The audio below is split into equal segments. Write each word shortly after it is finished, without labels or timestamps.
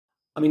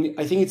I mean,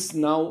 I think it's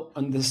now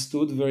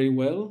understood very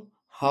well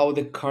how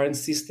the current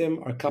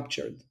system are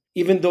captured.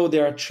 Even though they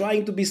are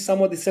trying to be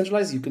somewhat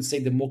decentralized, you could say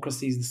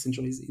democracy is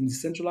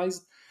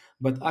decentralized,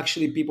 but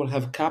actually people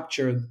have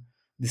captured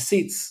the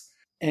seats.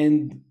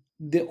 And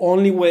the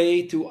only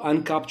way to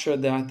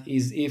uncapture that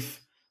is if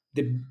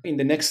in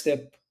the next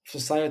step,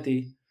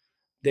 society,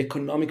 the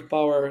economic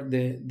power,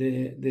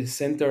 the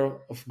center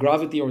of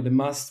gravity or the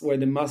mass, where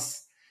the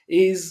mass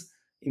is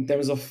in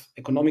terms of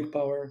economic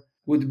power,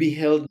 would be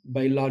held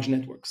by large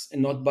networks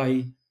and not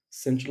by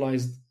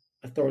centralized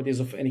authorities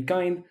of any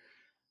kind,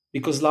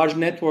 because large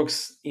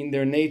networks in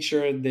their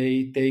nature,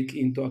 they take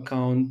into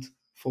account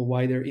for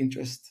wider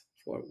interest,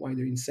 for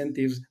wider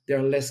incentives. They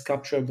are less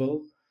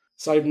capturable.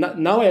 So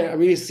now I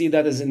really see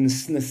that as a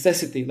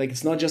necessity. Like,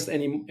 it's not just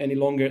any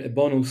longer a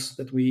bonus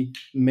that we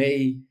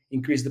may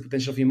increase the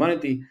potential of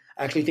humanity.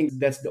 I actually think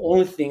that's the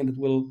only thing that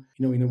will,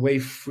 in a way,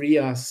 free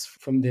us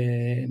from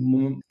the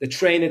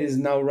train that is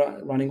now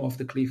running off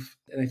the cliff.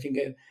 And I think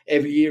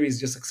every year is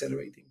just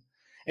accelerating.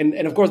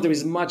 And of course, there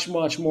is much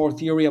more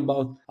theory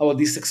about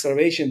this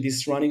acceleration,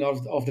 this running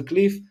off the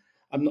cliff.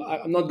 I'm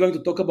not going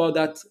to talk about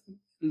that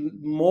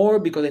more,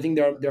 because I think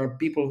there are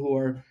people who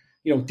are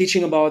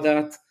teaching about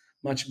that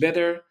much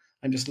better.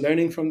 I'm just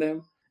learning from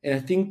them. And I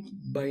think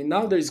by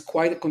now there is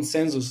quite a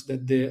consensus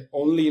that the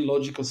only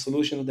logical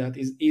solution to that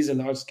is a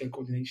large scale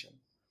coordination.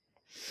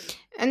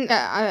 And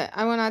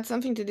I want to add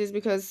something to this,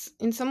 because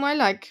in some way,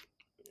 like,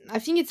 I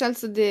think it's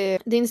also the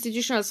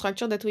institutional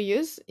structure that we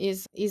use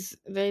is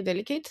very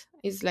delicate,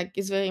 is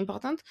very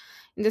important,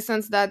 in the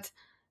sense that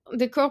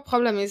the core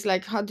problem is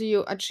like, how do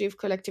you achieve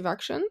collective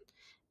action?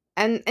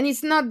 And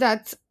it's not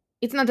that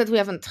we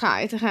haven't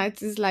tried,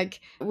 right? It's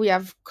like, we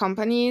have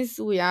companies,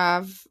 we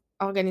have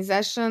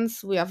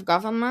organizations, we have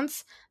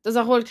governments. Those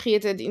are all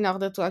created in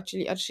order to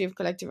actually achieve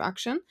collective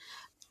action.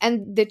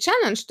 And the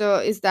challenge, though,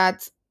 is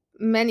that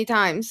many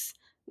times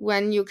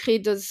when you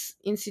create those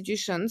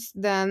institutions,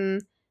 then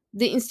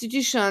the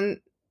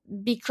institution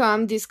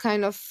become this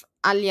kind of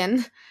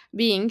alien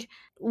being,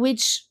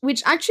 which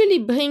actually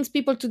brings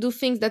people to do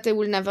things that they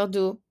will never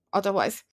do otherwise.